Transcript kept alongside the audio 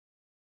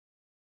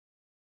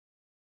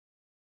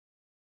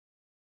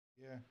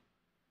Yeah.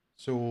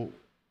 So,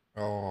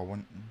 oh, I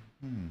want.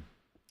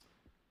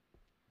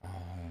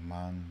 Oh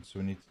man, so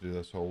we need to do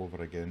this all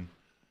over again.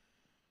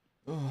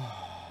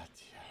 Oh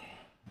dear.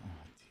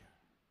 Oh dear.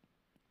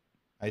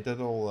 I did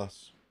all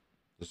this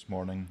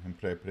morning in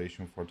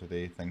preparation for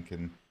today,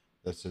 thinking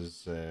this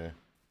is.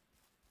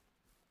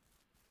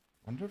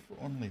 Wonder if it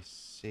only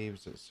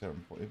saves at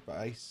certain point, but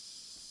I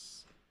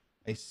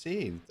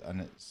saved and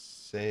it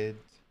said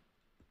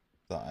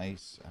that I'm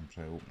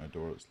trying to open a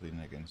door. It's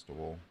leaning against the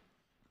wall.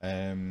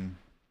 Yeah,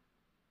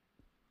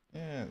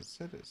 it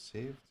said it's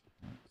saved.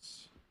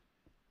 It's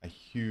a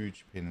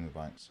huge pain in the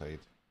backside.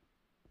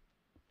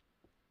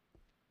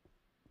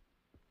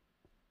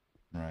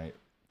 Right,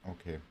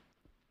 okay.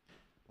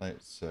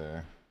 Let's,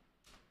 I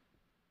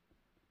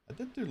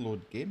did do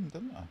load game,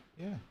 didn't I?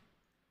 Yeah.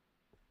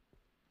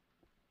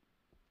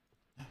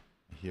 I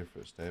hear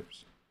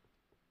footsteps.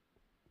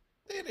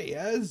 There he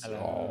is!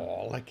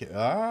 Hello. Oh, look at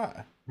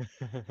that!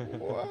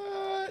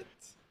 What?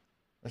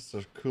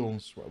 Mr. Cool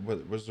and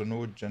was there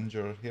no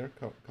ginger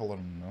haircut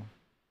colouring, no?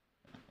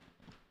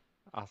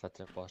 I thought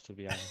it was, to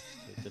be honest.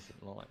 It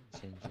doesn't look like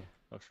ginger.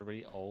 Looks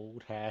really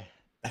old hair.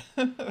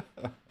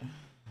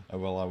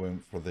 Well, I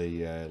went for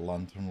the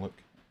lantern look.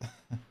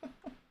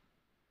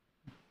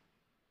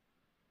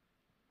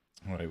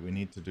 Alright, we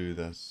need to do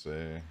this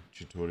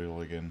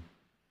tutorial again.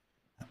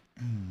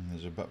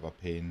 There's a bit of a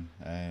pain.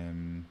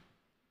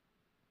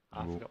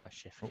 I forgot my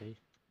shift key.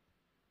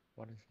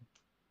 What is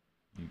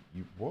it?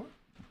 You what?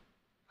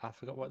 I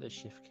forgot what the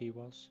shift key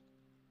was.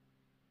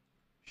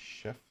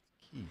 Shift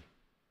key?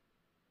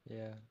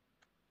 Yeah.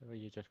 Where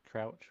you just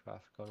crouch, but I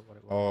forgot what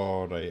it was.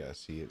 Oh, right, I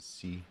see. It's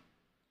C.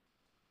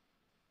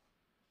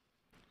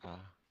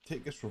 Ah.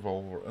 Take this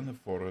revolver. In the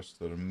forest,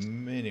 there are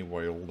many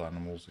wild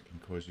animals that can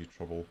cause you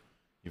trouble.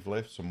 You've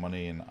left some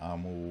money and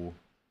ammo.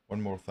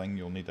 One more thing,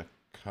 you'll need a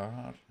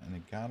car. In the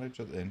garage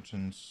at the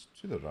entrance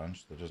to the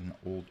ranch, there is an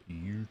old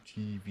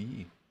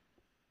UTV.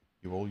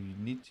 You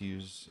need to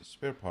use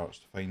spare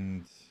parts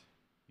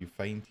you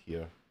find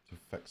here to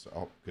fix it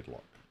up. Good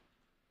luck.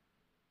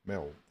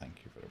 Well,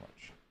 thank you very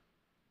much.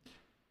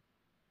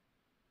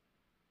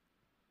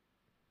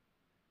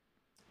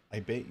 I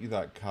bet you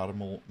that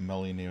caramel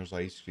millionaire's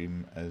ice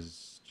cream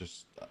is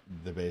just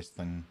the best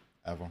thing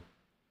ever.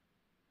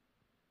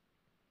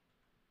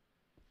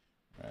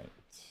 Right.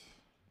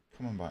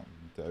 Coming back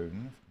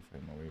down, if I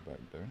can find my way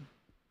back down.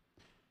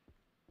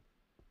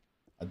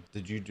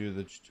 Did you do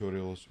the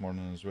tutorial this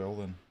morning as well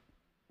then?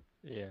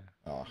 Yeah.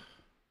 Ah,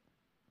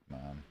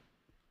 man.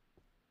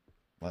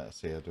 Let's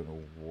say I don't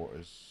know what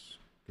is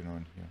going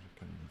on here.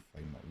 I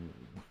can't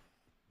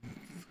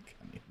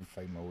even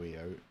find my way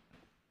out.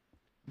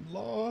 I'm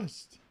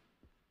lost.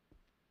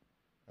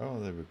 Oh,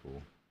 there we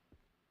go.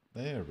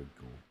 There we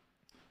go.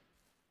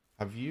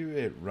 Have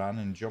you ran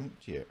and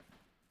jumped yet?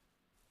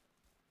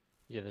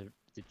 Yeah,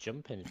 the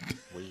jumping is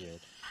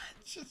weird.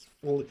 Just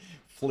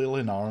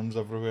flailing arms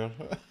everywhere.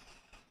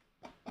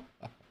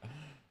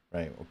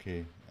 Right,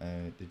 okay.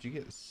 Did you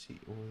get the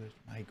seat? Oh,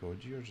 my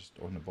God, you're just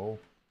on the ball.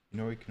 You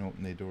know you can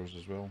open the doors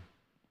as well.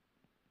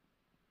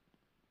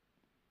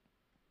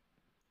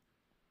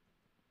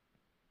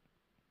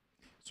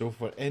 So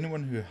for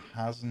anyone who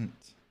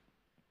doesn't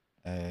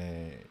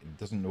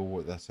know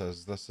what this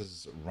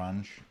is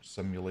Ranch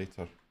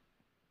Simulator.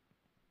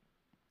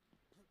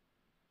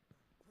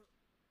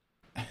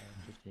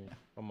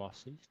 On my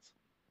seat.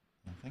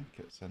 I think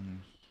it's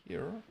in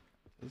here,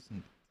 isn't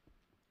it?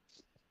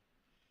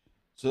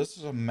 So this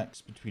is a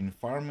mix between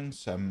farming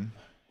sim,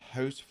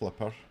 house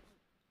flipper,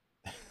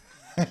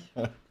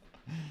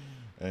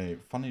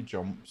 funny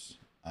jumps,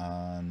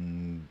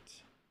 and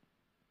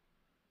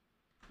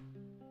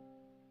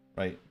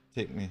right.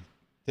 Take me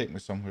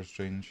somewhere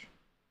strange.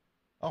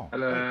 Oh,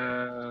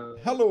 Hello.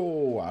 Right.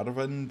 Hello,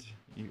 Arvind.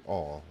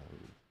 Oh,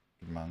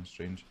 good man,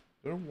 strange.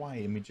 I don't know why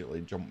he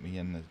immediately jumped me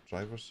in the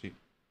driver's seat.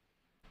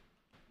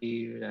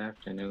 Good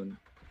afternoon.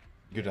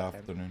 Good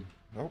afternoon.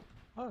 Oh.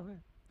 Oh,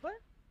 wait. What?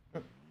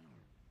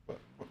 What?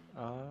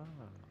 Ah.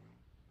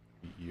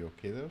 You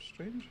okay there,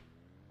 strange?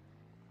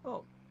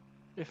 Oh,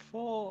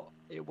 before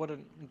it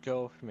wouldn't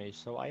go for me,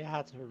 so I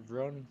had to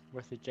run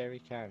with the jerry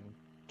can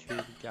to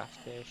the gas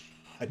station.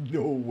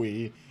 No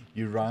way.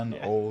 You ran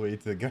all the way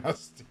to the gas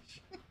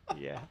station.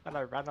 Yeah, and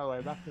I ran all the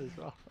way back as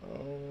well.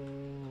 Oh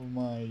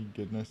my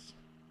goodness.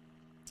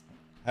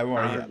 How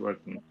are you?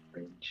 Working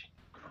strange.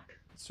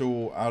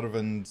 So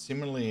Arvind,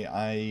 similarly,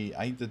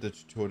 I did a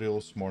tutorial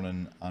this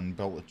morning and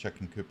built a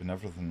chicken coop and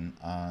everything,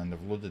 and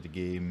I've loaded the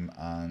game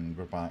and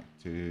we're back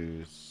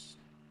to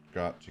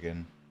scratch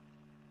again.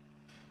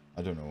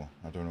 I don't know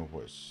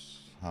what's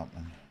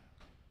happening.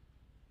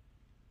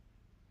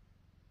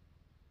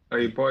 Are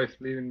you boys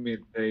leaving me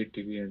at the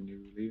ATV and you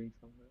leaving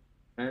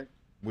somewhere?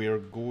 We are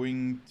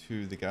going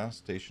to the gas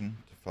station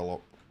to fill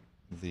up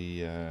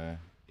the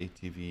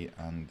ATV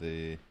and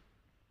the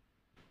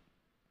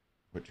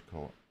what do you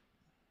call it?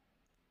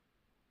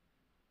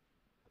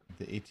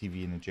 The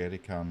ATV and the jerry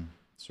can.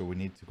 So we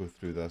need to go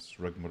through this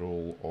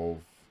rigmarole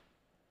of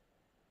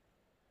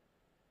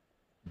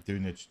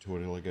doing the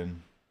tutorial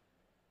again.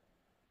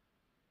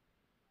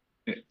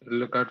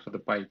 look out for the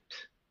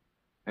pipes.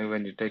 And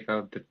when you take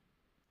out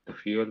the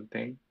fuel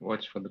thing,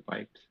 watch for the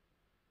pipes.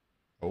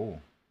 Oh.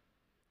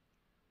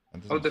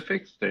 That Oh, doesn't... they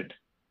fixed it.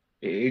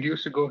 It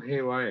used to go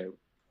haywire.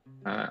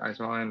 I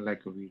saw in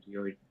like a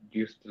video. It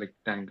used to like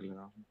tangle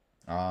around.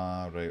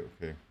 Ah, right,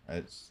 okay.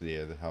 It's,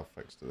 yeah, they have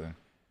fixed it then.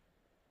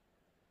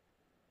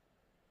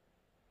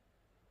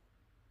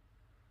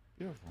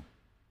 Beautiful.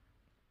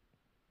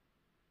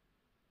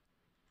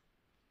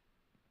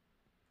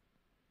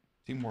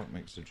 Teamwork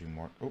makes the dream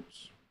work.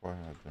 Oops, why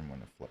I didn't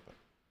want to flip it.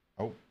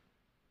 Oh,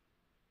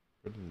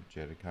 where did the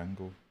jerry can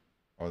go?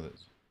 Oh,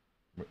 that's...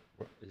 What?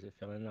 Is it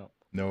filling up?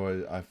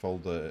 No, I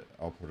filled it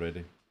up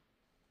already.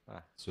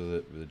 Ah. So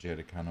that the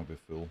jerry can will be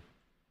full.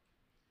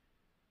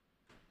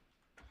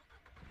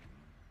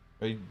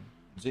 Right,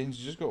 Zane's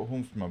just got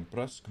home from a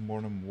brisk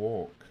morning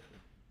walk.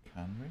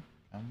 Can we?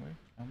 Can we?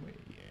 Can we?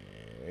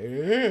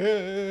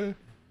 Yeah!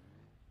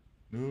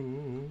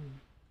 No!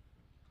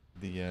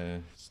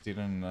 The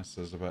steering in this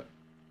is a bit...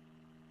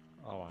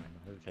 Oh, I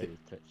know. Very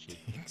touchy.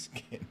 Takes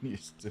getting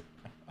used to.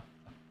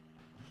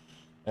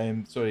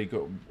 Sorry,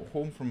 got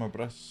home from a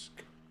brisk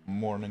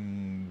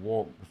morning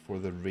walk before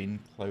the rain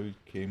cloud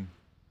came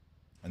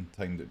and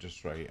timed it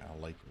just right.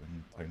 I like it when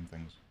you time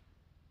things.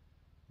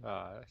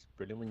 Oh, that's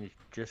brilliant when you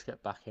just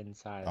get back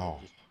inside Oh,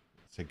 and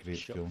it's a great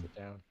just shuts feeling. it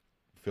down.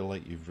 Feel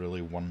like you've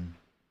really won.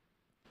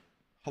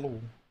 Hello,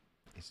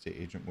 estate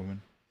agent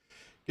woman.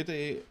 Good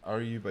day.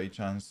 Are you by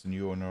chance the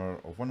new owner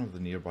of one of the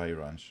nearby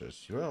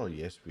ranches? Well,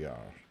 yes, we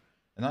are.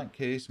 In that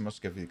case, I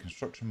must give you the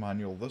construction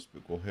manual. This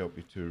book will help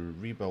you to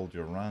rebuild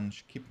your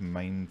ranch. Keep in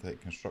mind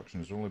that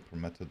construction is only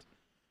permitted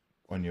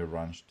on your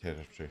ranch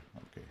territory.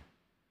 Okay.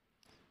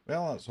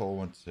 Well, that's all I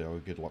want to say. Oh,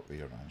 good luck with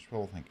your ranch.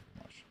 Well, thank you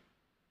very much.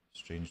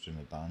 Strange doing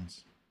a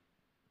dance.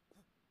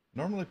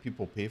 Normally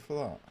people pay for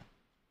that.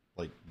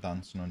 Like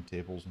dancing on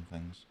tables and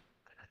things.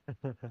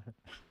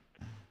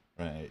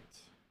 Right.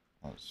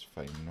 That's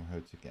fine. Know how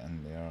to get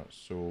in there.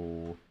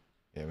 So,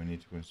 yeah, we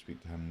need to go and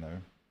speak to him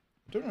now.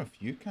 I don't know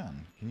if you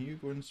can. Can you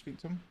go and speak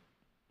to him?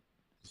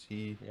 Is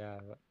he... Yeah.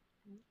 But...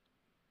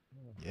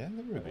 Yeah,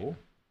 there we go.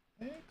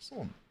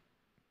 Excellent.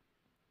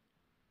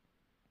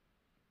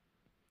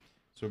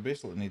 So we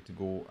basically need to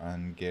go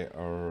and get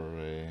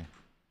our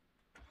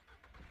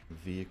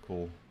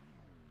vehicle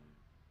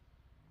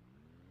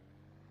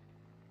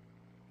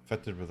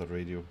fitted with a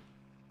radio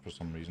for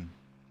some reason.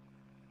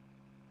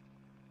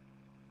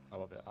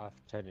 I've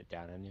turned it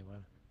down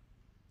anyway.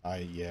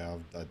 Yeah,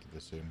 I did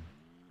the same.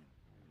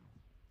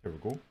 Here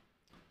we go.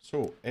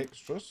 So,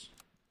 extras.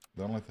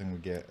 The only thing we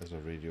get is a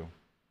radio.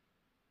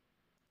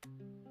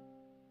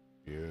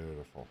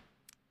 Beautiful.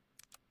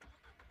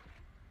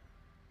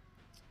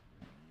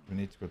 We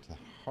need to go to the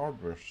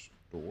hardware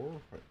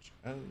store, which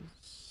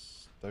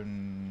is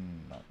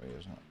down that way,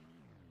 isn't it?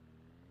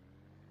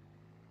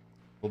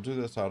 We'll do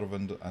this,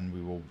 Aravind, and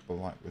we will be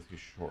back with you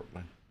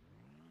shortly.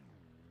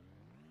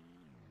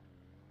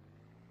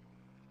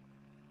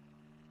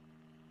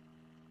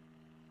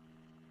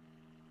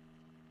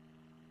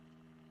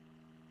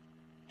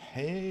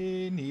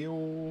 Hey,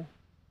 Neo.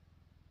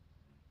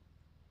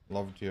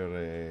 Loved your,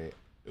 oh,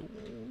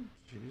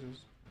 Jesus.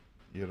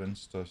 Your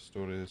Insta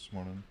story this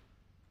morning.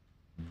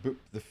 Boop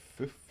the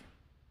foof.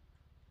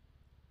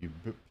 You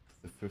booped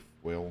the foof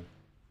well.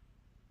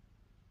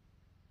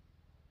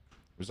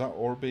 Was that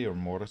Orby or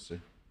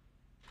Morrissey?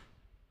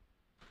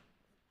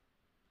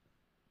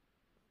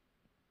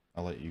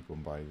 I'll let you go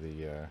and buy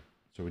the,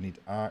 so we need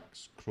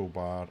axe,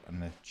 crowbar,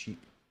 and a cheap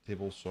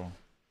table saw.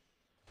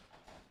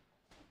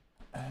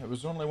 It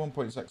was only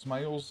 1.6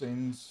 miles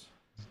and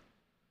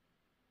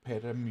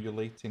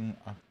perambulating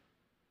a...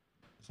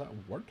 Is that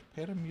a word?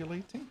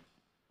 Perambulating?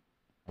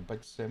 A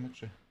big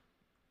cemetery.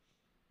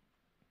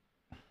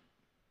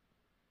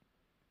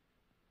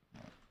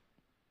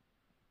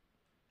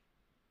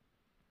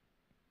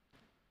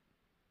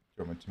 Do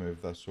you want me to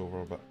move this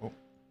over a bit? Oh.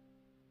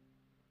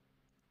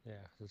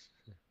 Yeah.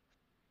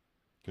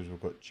 Because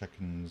we've got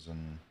chickens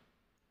and...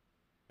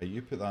 Hey,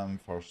 you put that in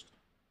first.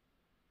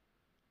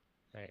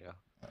 There you go.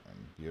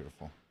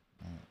 Beautiful.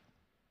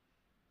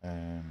 Put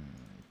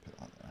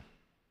that there.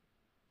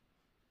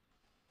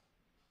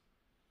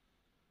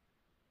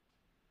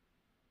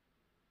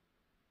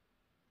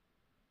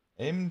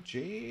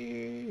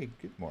 MJ,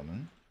 good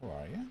morning. How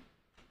are you?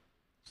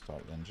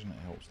 Start the engine,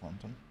 it helps,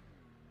 Lantern.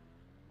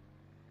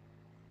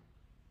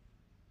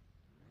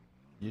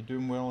 You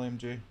doing well,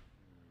 MJ?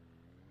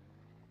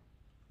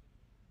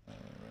 Right,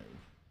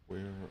 where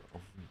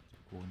are we to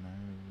go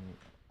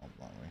now? Up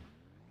that way.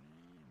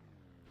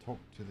 Talk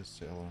to the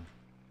seller.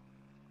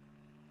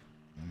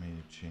 Let me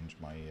change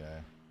my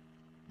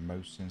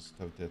mouse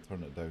sensitivity. I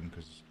turn it down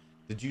because...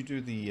 Did you do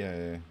the...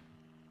 did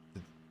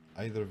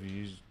either of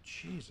you use...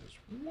 Jesus,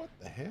 what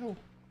the hell?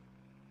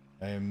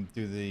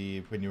 Do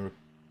the... When you were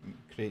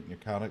creating your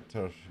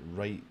character,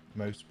 right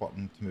mouse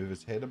button to move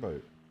his head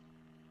about?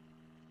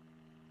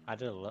 I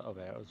did a little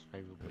bit. It was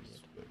very weird.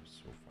 It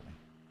was so funny.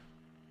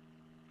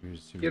 He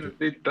was Yeah,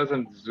 it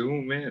doesn't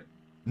zoom in.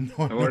 No,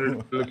 I wanted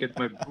no. to look at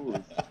my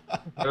boots.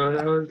 I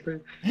was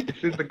like,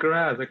 it's in the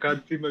grass. I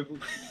can't see my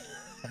boots.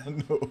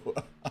 No.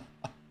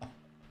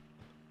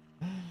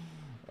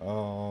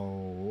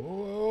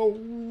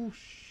 Oh,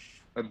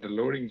 But the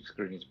loading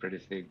screen is pretty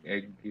sick.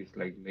 Egg is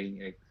like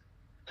laying eggs.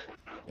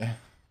 yeah.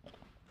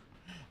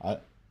 I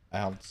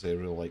have to say I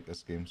really like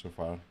this game so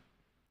far.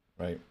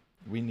 Right,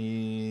 we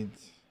need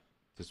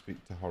to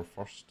speak to her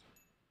first.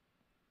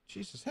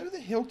 Jesus, how the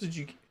hell did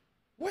you...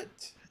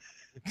 What?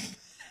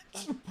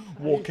 Just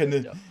walk in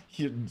and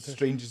here,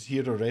 strangers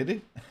here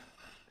already?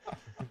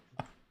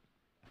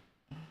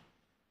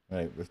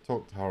 Right, we've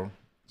talked to her.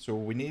 So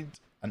we need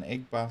an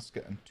egg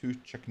basket and 2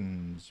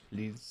 chickens,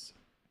 please.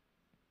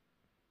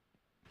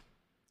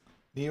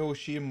 Neo,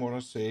 she and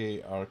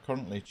Morrissey are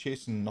currently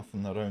chasing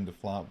nothing around the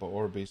flat, but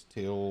Orbe's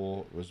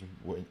tail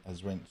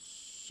has went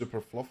super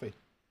fluffy.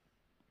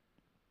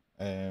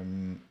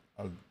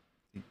 Are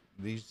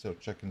these are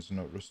chickens and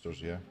not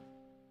roosters, yeah?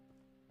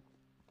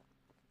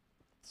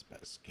 It's a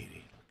bit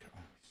scary. Look at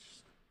him. He's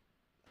just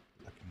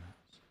looking at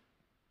us.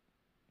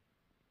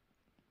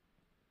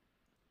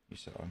 You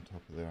sit on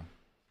top of there.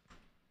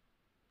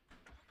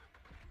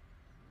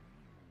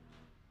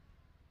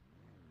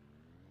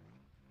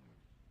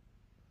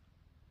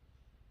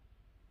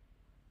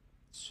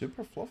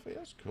 Super fluffy,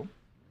 that's cool.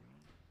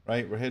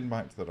 Right, we're heading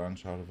back to the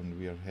ranch, and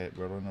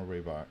we're on our way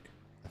back.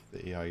 If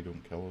the AI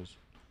don't kill us.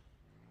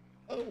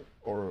 Oh,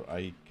 or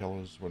I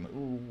kill us one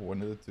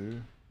of the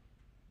two.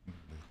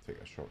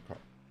 Take a shortcut.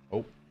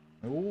 Oh.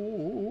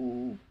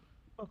 Oh.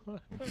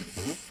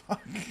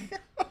 Fuck.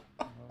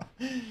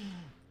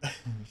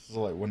 This is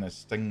like one of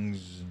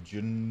Sting's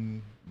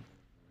June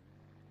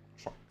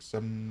truck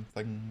sim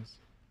things.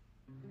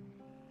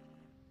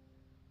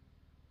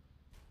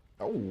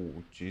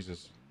 Oh,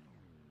 Jesus.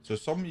 So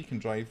some you can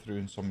drive through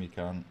and some you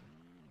can't.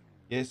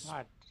 Yes.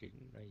 I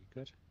didn't know you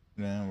could.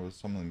 Yeah, well,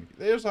 some of them.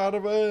 There's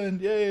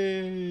Arvind!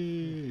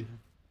 Yay!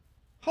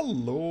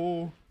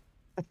 Hello!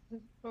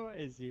 What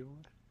is you?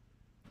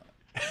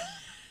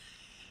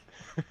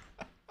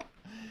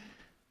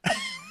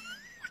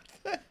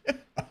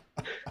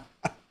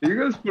 You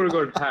guys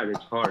forgot hat. It's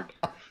hard.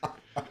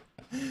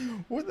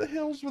 What the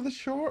hell's with the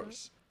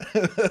shorts?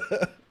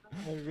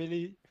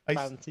 Really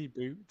fancy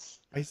boots.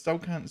 I still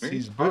can't see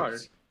his It's hard.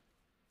 boots.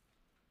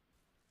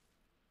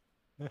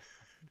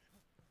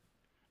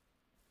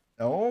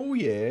 Oh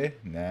yeah,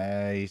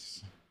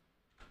 nice.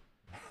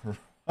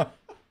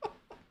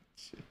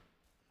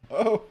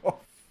 Oh,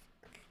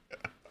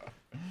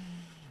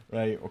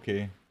 right,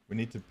 okay. We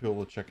need to pull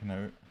the chicken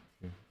out.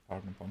 If you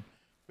pardon the pun.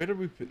 Where are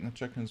we putting the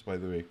chickens, by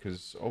the way?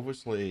 Because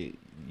obviously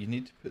you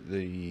need to put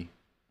the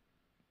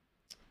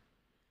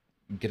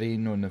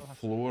grain on the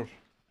floor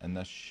in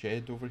this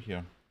shed over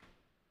here.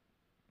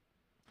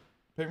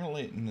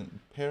 Apparently,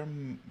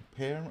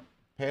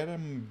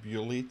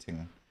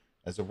 perambulating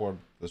is a word.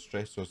 The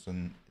stress was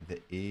in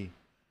the A.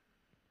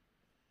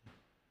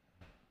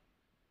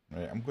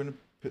 Right, I'm going to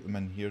put them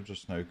in here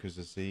just now because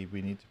I say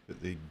we need to put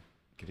the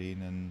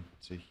grain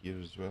into here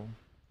as well.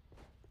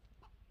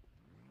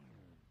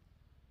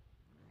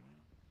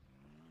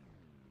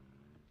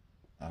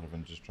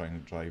 Arvin just trying to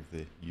drive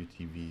the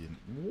UTV and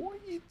what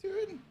are you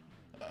doing?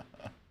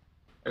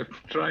 I've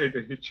tried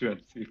to hit you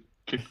and see.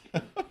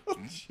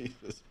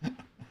 Jesus.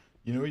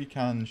 You know you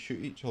can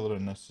shoot each other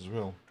in this as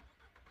well.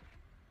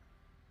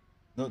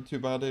 Not too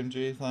bad,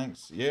 MJ,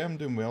 thanks. Yeah, I'm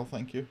doing well,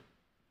 thank you.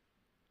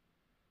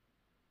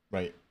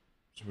 Right,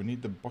 so we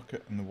need the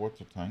bucket and the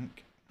water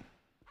tank.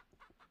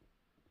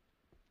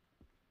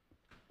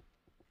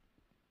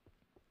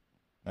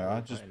 Now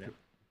I just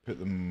put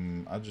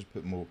them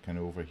all kind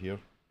of over here.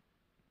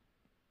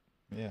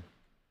 Yeah.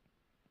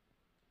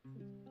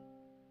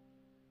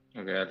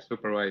 Okay, I'll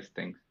supervise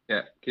things.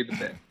 Yeah, keep it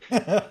there.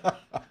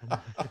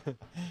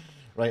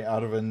 Right,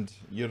 Arvind,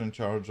 you're in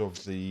charge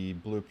of the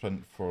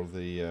blueprint for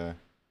the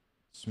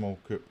small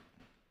coop.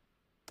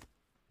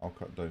 I'll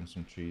cut down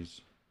some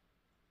trees.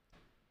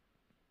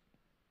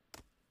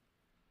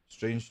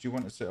 Strange, do you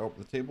want to set up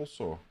the table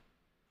saw?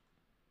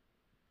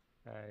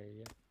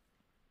 Yeah.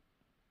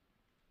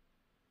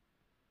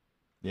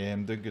 Yeah,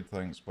 I'm doing good,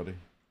 thanks, buddy.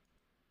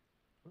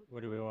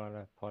 Where do we want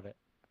to put it?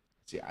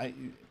 See,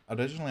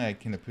 originally I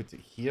kind of put it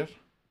here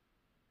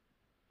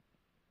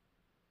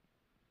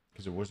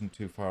because it wasn't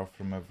too far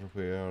from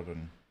everywhere,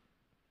 and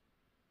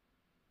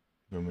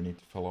when we need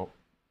to fill up.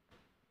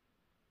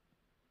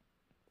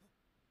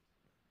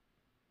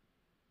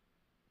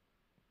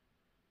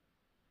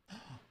 What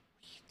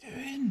are you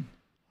doing?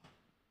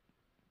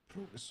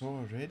 Broke the saw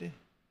already.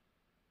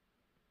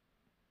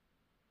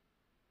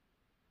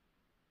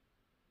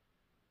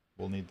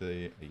 We'll need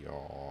the...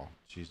 Oh,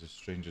 Jesus,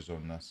 strangers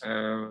on this.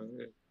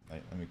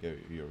 Right, let me get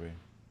your way.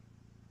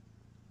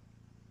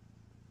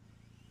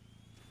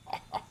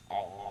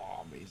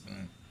 Oh,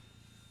 amazing.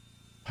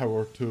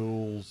 Power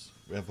tools.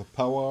 We have the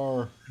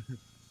power.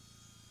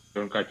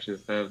 Don't cut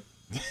yourself.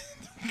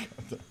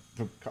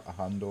 Don't cut a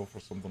hand off or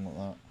something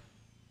like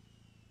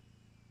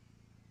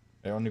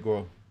that. I only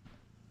go...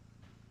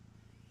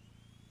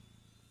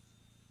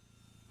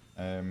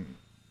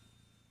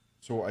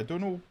 So So I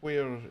don't know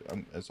where,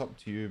 it's up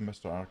to you,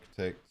 Mr.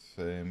 Architect,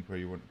 where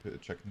you want to put the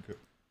chicken coop.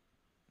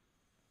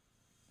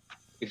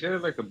 Is there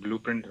like a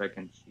blueprint that I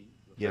can see?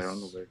 Because I don't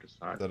know Yes, where to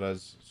start. there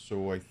is.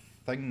 So I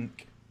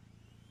think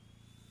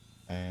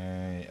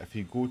if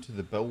you go to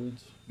the build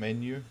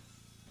menu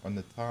on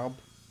the tab,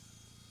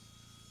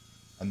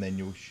 and then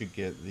you should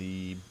get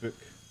the book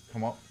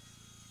come up,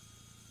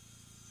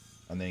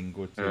 and then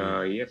go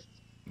to Yes.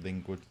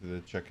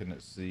 the chicken.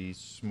 It's the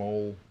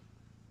small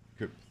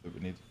coop that we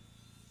need.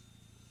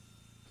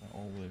 Is that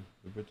all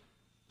the wood?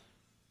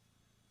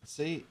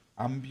 Say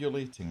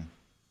ambulating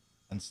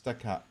and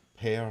stick a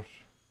per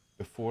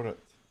before it.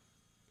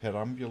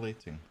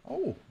 Perambulating.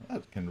 Oh,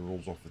 that kind of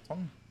rolls off the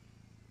tongue.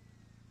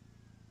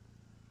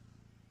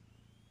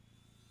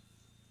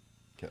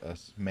 Look at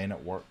this. Men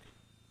at work.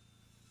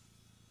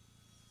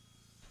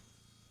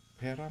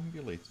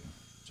 Perambulating.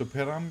 So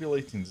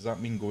perambulating, does that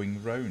mean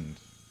going round?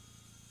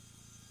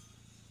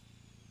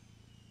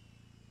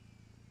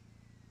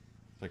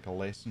 It's like a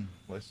lesson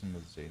with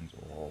Zanes.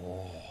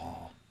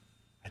 Oh,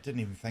 I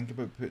didn't even think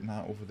about putting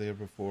that over there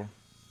before.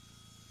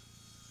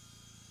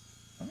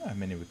 I don't know how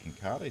many we can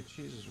carry.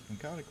 Jesus, we can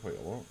carry quite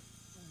a lot.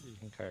 You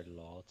can carry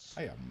lots.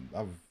 I am.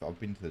 I've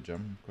been to the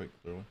gym quite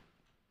clearly.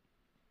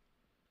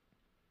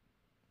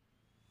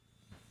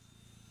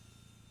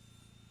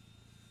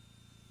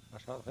 I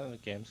don't think the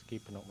game's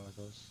keeping up with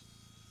us.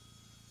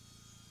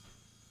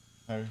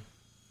 How?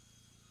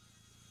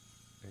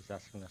 He's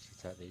asking us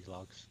to take these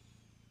logs.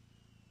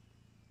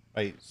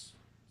 Right,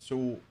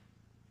 so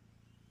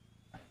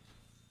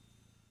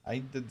I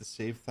did the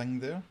save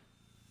thing there,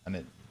 and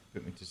it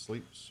put me to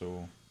sleep,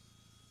 so...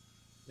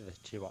 There's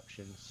two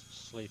options,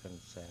 sleep and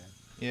save.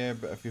 Yeah,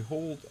 but if you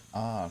hold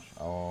R...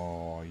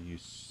 Oh, you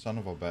son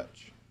of a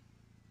bitch.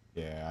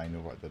 Yeah, I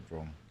know what I did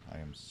wrong. I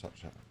am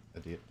such an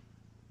idiot.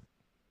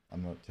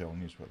 I'm not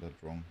telling you what I did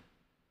wrong.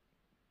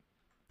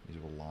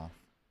 You will laugh.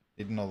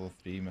 Need another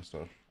 3,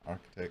 Mr.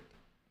 Architect.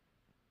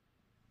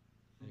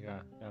 Yeah,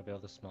 I'll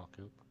build a small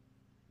coop.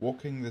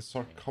 Walking the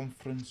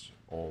circumference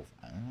of...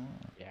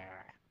 Yeah,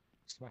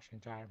 smashing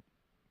time.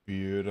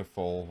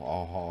 Beautiful.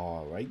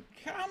 Oh, right,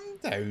 calm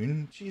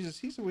down. Jesus,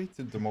 he's a way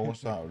to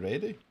demolish that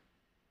already.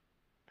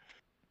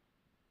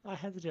 I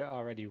had to do it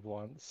already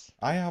once.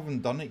 I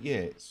haven't done it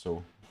yet,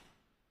 so...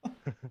 I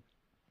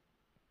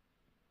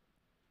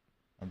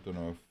don't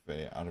know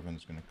if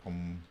Arvin's going to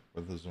come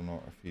with us or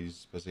not, if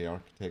he's busy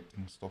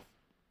architecting stuff.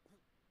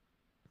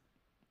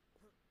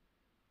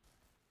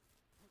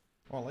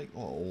 Oh, I like the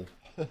little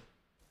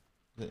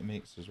that he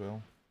makes as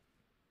well.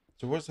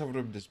 So what's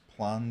everybody's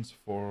plans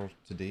for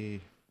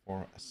today,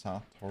 for a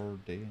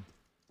Saturday?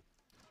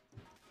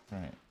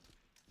 Right.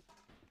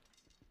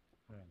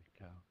 There we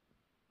go.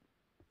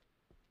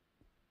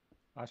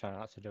 I try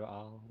not to do it,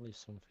 I'll leave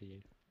some for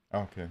you.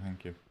 Okay,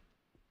 thank you.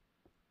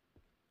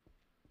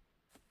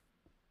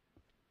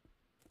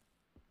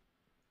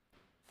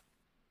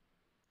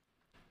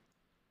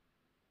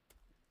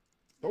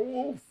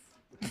 Oh!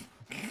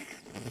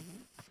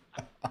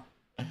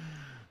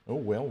 Oh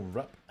well,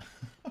 rip.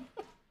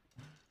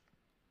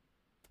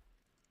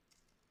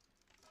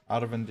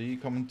 Arvin, do you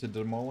coming to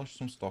demolish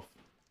some stuff?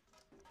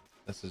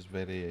 This is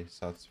very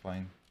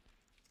satisfying.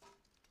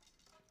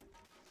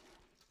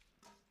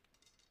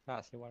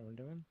 That's what I'm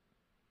doing.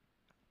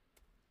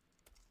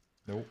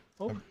 Nope.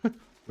 Oh.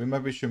 We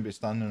maybe shouldn't be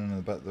standing in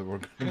the bit that we're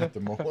going to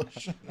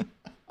demolish.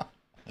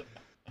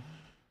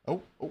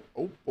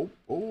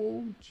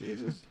 Oh,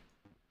 Jesus.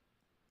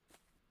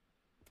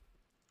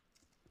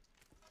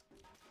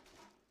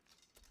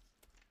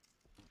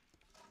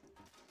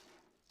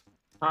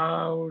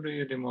 How do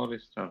you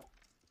demolish stuff?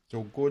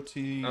 So go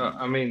to...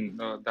 I mean,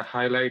 the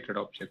highlighted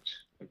objects.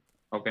 Like,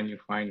 how can you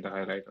find the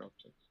highlighted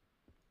objects?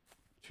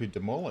 To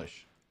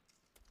demolish?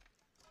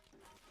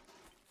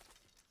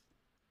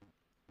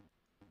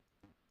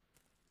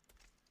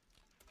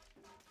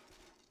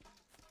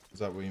 Is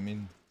that what you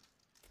mean?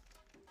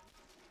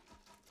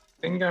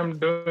 I think I'm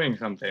doing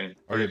something.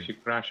 Or Okay. if you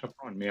crash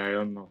upon me, I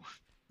don't know.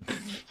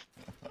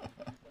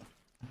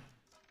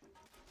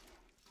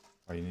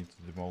 Oh, you need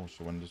to demolish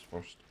the windows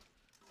first.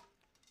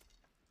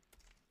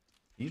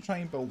 Are you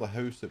trying to build a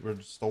house that we're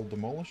still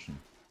demolishing?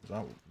 Is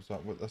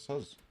that what this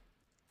is?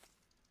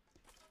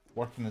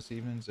 Working this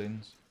evening,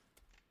 Zanes?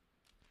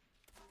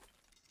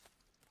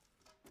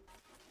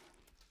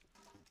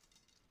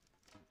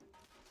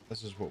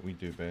 This is what we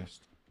do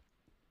best.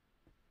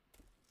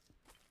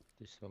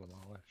 Do some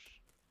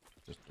demolish.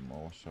 Just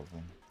demolish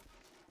everything.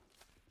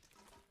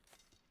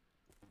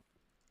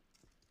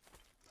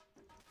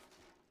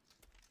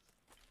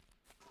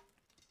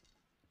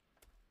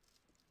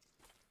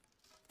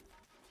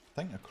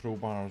 I think a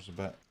crowbar's a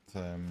bit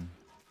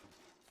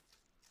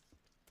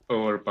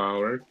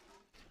Overpowered.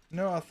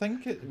 No, I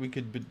think we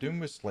could be doing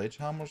with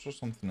sledgehammers or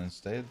something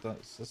instead.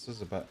 This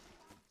is a bit,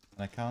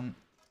 and I can't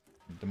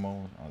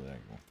demolish. Oh, there you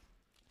go.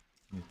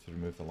 Need to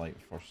remove the light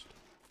first.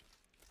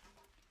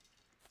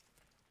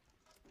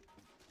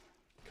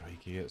 God, you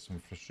can get some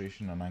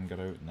frustration and anger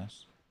out in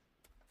this.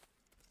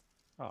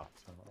 Oh,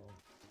 it's a little.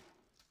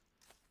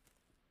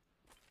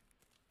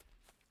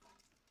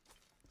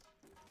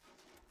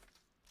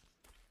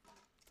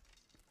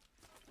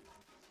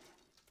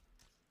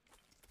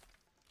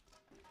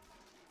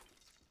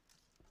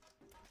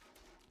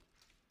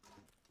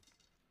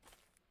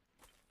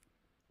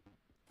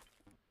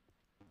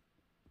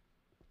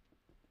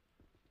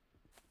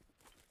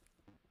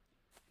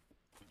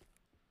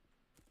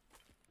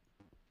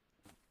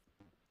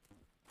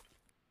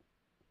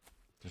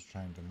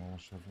 try and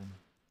demolish everything.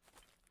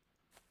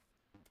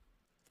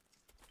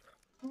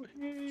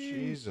 Whee!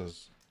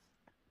 Jesus.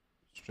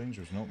 Strange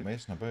was not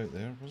messing about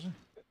there, was he?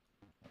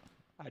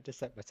 I just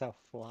set myself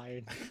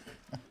flying.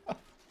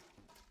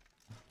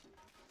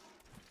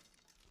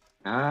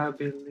 I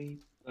believe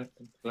I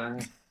can fly.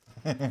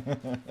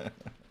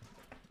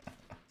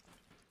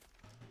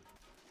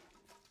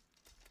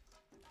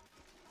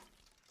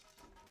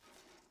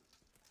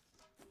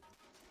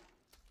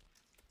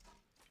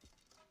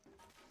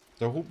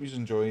 So I hope you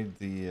enjoyed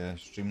the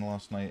stream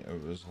last night.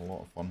 It was a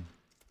lot of fun.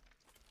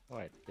 Oh,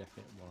 it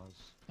definitely was.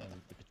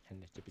 And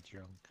pretended to be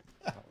drunk.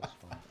 That was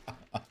fun.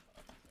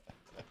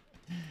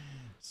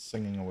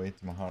 Singing away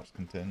to my heart's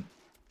content.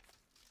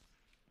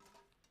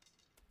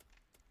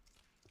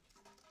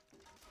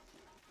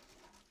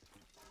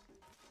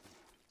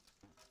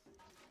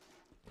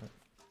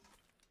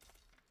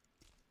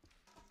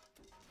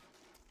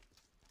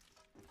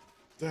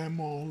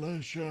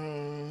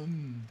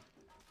 Demolition!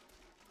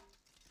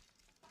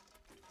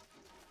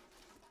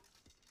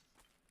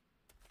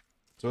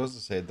 So as I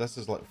said, this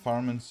is like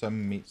Farming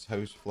Sim meets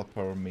House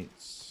Flipper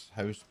meets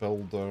House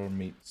Builder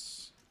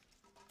meets...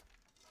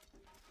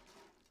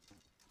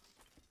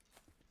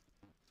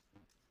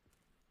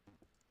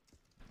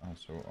 we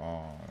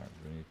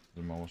need to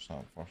demolish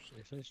that first.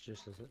 This is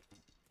just as it.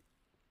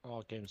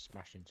 All games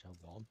smash into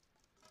one.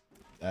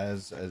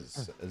 As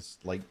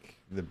like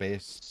the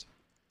best.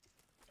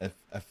 If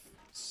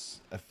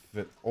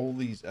all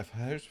these, if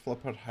House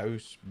Flipper,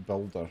 House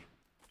Builder,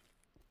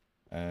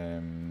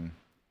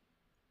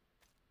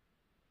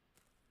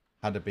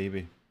 had a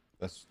baby,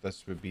 this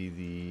would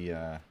be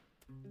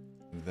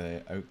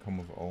the outcome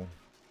of it all.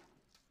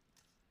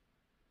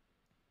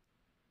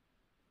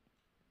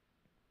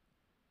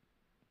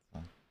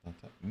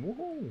 That's it.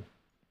 Whoa!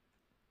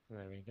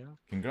 There we go.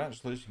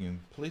 Congratulations, you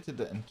completed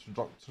the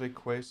introductory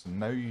quest and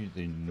now you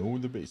know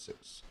the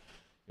basics.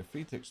 You're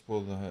free to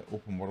explore the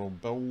open world,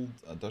 build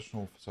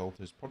additional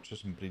facilities,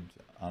 purchase and breed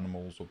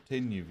animals,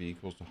 obtain new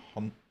vehicles to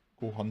hunt,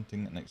 go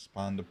hunting and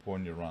expand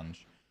upon your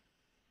ranch.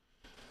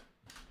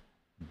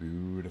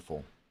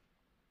 Beautiful.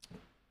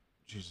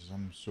 Jesus,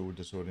 I'm so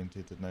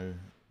disorientated now.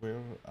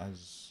 Where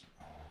as...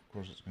 Oh, of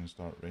course it's going to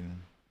start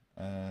raining.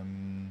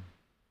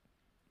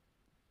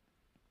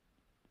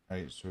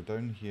 Right, so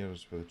down here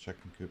is where the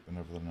chicken coop and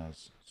everything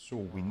is. So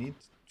we need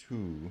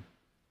to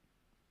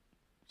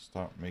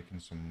start making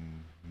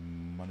some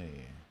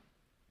money.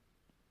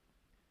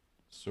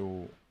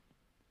 So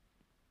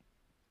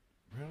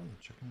where are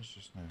the chickens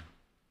just now?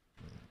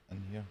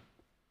 In here.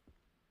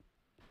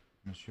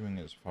 I'm assuming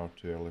it's far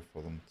too early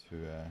for them to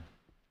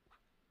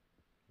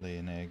lay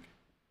an egg.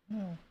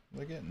 No,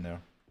 they're getting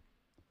there.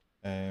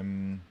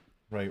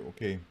 Right,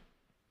 okay.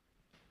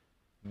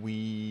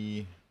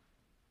 We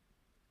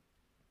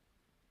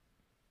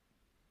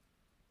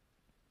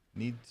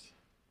need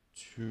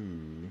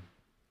to...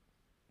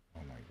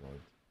 Oh my god.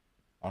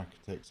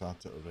 Architect's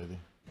at it already.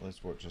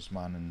 Let's watch this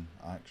man in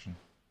action.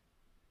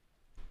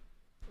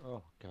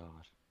 Oh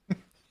god.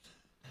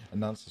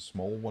 And that's a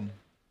small one.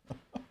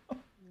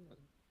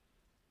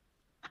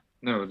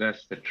 No,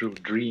 that's the true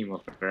dream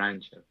of a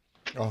rancher.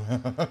 Oh.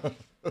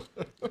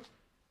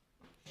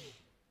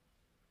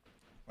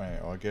 Right,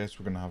 well, I guess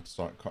we're gonna have to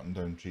start cutting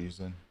down trees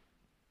then.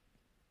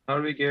 How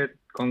do we get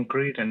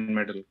concrete and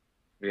metal?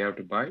 We have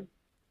to buy?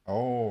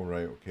 Oh,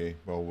 right, okay.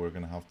 Well, we're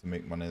gonna have to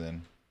make money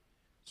then.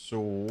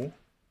 So,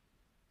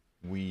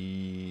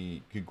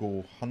 we could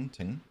go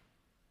hunting.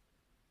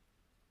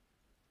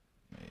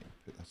 Let me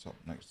put this up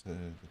next to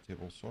the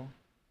table saw.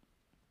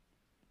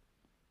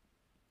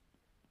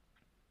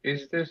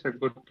 Is this a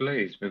good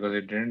place? Because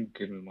it didn't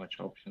give me much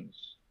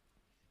options.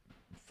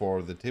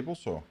 For the table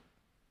saw?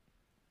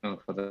 No,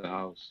 for the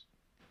house.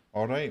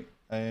 Alright,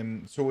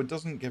 so it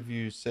doesn't give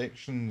you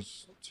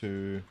sections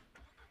to...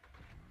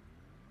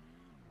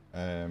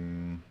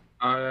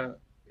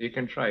 You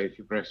can try if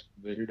you press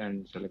build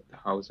and select the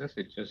houses,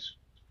 it just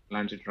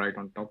lands it right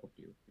on top of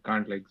you. You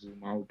can't like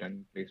zoom out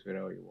and place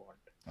wherever you want.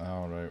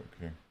 Alright,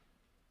 okay.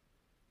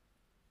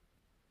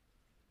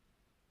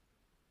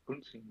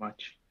 Couldn't see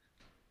much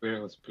where I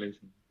was placing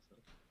it. So.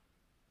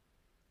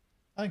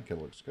 I think it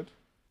looks good.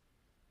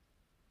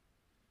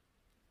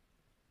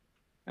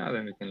 Yeah,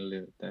 then we can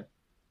live with that.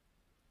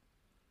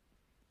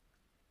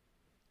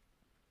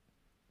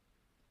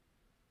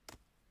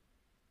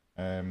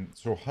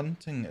 So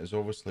hunting is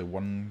obviously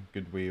one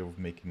good way of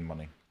making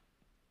money.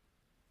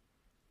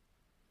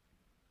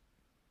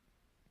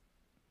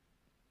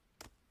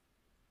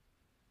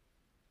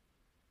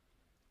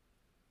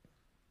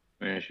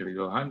 Where should we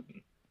go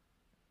hunting?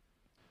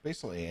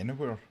 Basically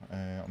anywhere.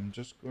 I'm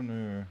just going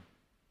to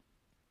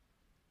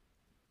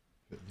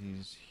put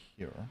these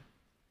here.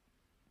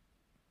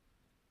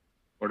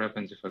 What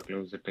happens if I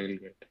close the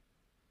tailgate?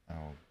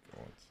 Oh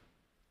god.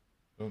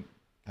 Don't,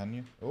 can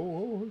you?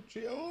 Oh,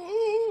 gee,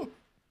 oh!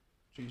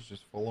 She's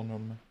just falling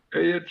on me.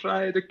 Hey, you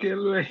try to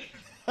kill me!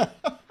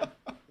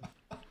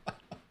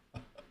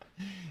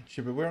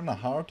 Should be wearing a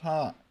hard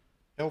hat.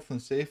 Health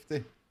and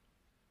safety.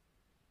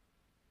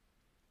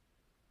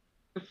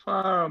 The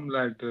farm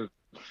like this.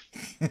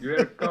 You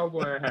wear a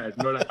cowboy hat,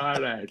 not a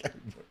hard hat.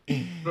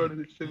 Not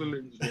a civil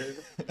engineer.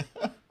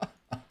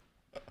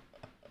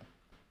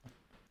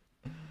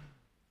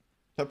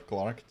 Typical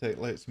architect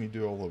lets me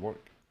do all the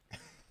work.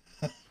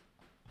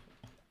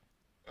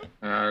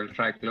 I'll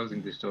try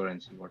closing this door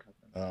and see what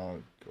happens.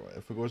 Oh, God.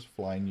 If it goes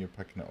flying, you're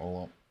picking it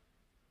all up.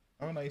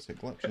 Oh, nice, it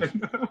glitches.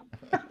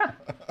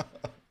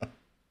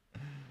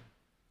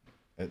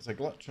 It's a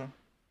glitcher.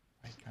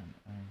 I can't.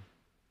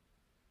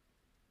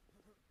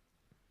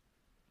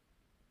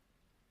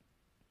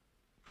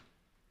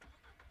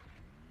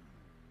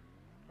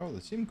 Oh, they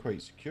seem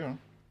quite secure.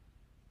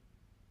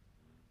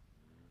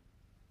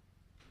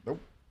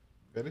 Nope,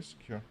 very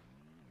secure.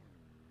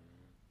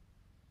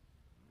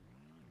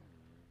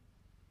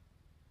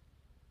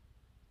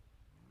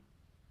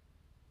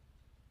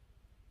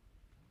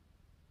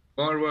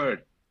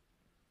 Forward.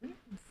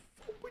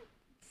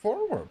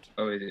 Forward?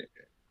 Oh, is it?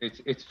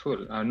 It's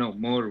full. No,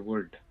 more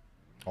wood.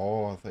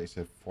 Oh, I thought you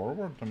said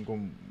forward. I'm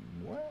going,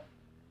 what?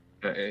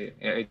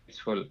 It's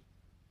full.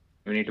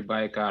 We need to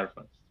buy a car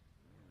first.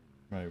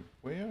 Right,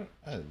 where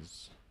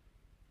is...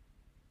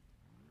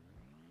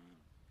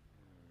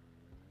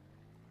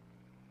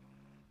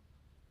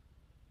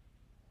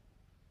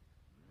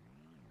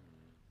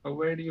 Oh,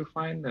 where do you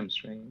find them,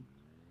 Strange?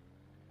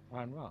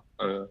 Find what?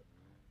 The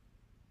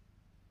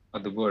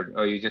wood.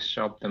 Oh, you just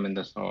chop them in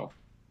the saw.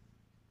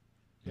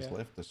 He's Yeah.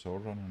 left the saw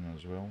running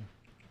as well.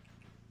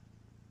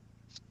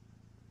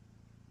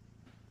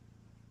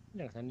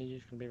 Yeah, then you're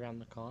just gonna be around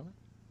the corner.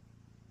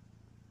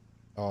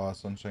 Oh,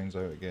 sunshine's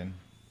out again.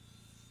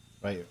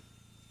 Right.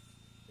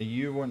 Are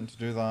you wanting to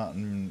do that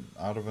and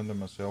Aravind and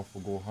myself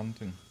will go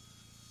hunting?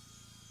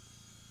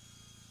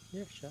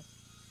 Yeah, sure.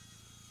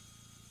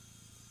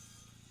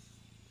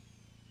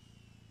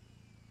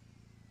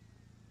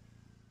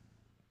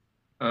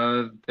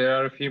 There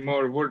are a few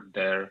more wood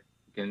there.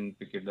 You can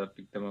pick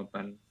them up,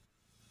 and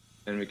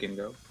then we can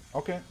go.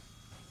 Okay.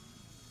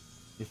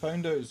 You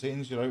found out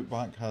Zane's your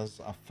Outback has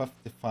a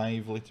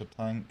 55 litre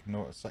tank,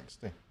 not a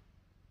 60. Is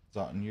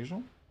that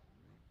unusual?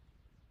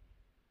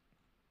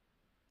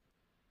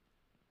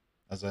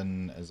 As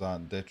in, is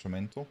that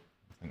detrimental?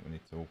 I think we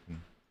need to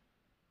open.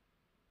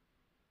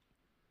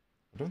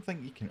 I don't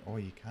think you can. Oh,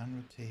 you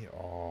can rotate.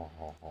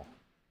 Oh,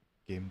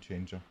 game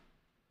changer.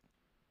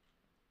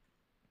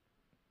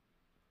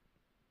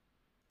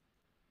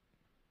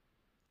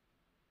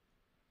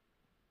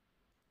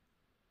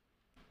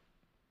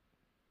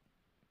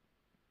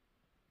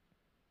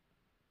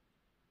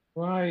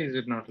 Why is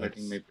it not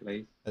letting me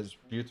play? It's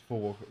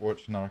beautiful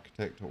watching an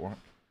architect at work.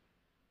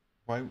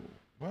 Why?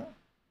 What?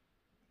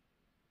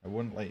 I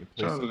wouldn't let you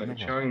place it It's anywhere.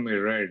 showing me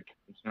red.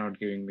 It's not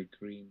giving me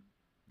green.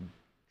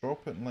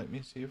 Drop it and let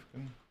me see if I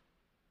can.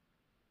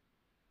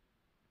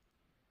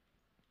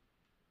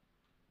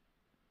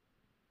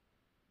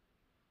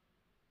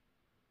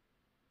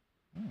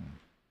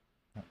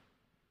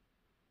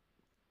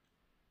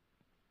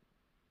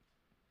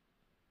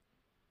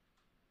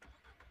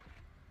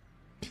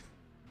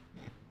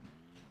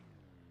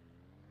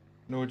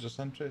 No, just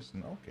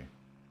interesting. Okay.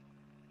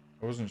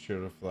 I wasn't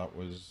sure if that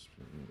was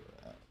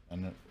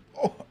in it.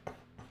 Oh!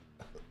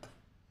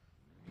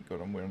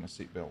 God, I'm wearing a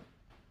seatbelt.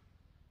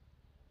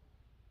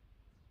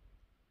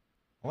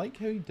 I like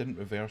how he didn't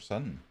reverse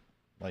in.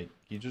 Like,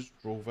 he just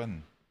drove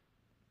in.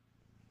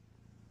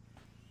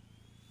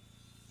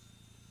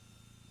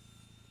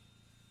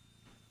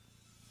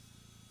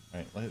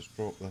 Right, let's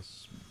drop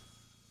this.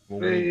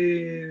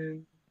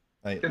 Right,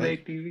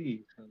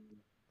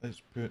 let's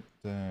put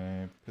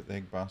the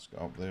egg basket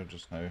up there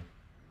just now.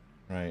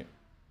 Right,